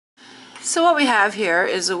So what we have here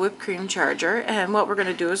is a whipped cream charger, and what we're going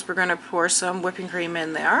to do is we're going to pour some whipping cream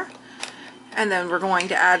in there, and then we're going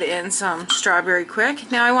to add in some strawberry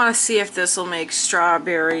quick. Now I want to see if this will make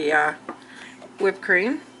strawberry whipped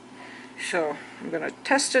cream. So I'm going to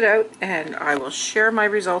test it out and I will share my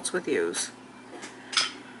results with you.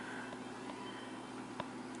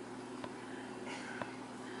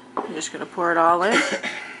 I'm just going to pour it all in.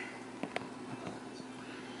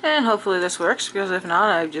 And hopefully this works, because if not,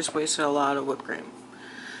 I've just wasted a lot of whipped cream.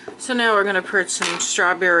 So now we're going to put some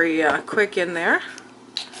strawberry quick in there.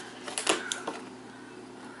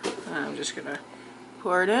 I'm just going to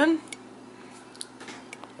pour it in.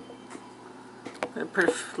 I'm going to put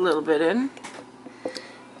a little bit in.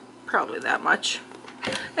 Probably that much.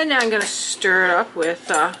 And now I'm going to stir it up with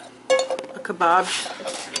a kebab.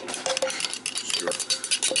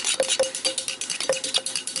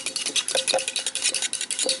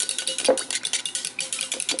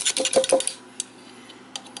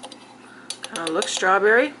 Looks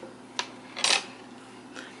strawberry. I'm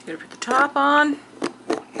going to put the top on.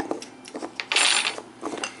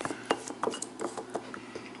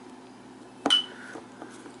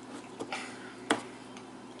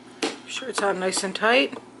 Make sure it's on nice and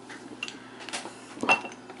tight.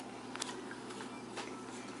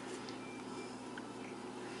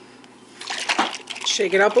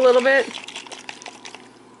 Shake it up a little bit.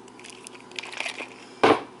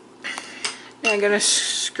 Now I'm going to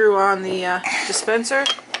screw on the dispenser.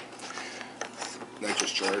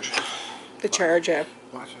 Nitrous charge. The charge, yeah.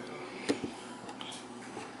 Watch it.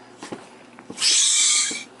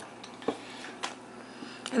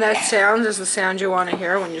 And that sound is the sound you want to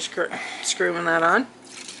hear when you're screwing that on.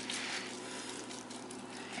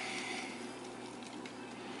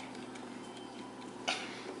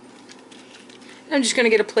 I'm just going to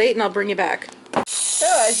get a plate and I'll bring you back. So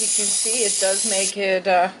as you can see, it does make it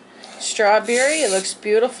strawberry. It looks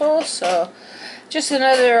beautiful. So just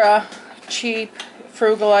another cheap,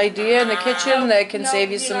 frugal idea in the kitchen that can save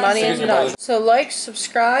you some money. So like,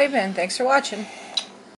 subscribe, and thanks for watching.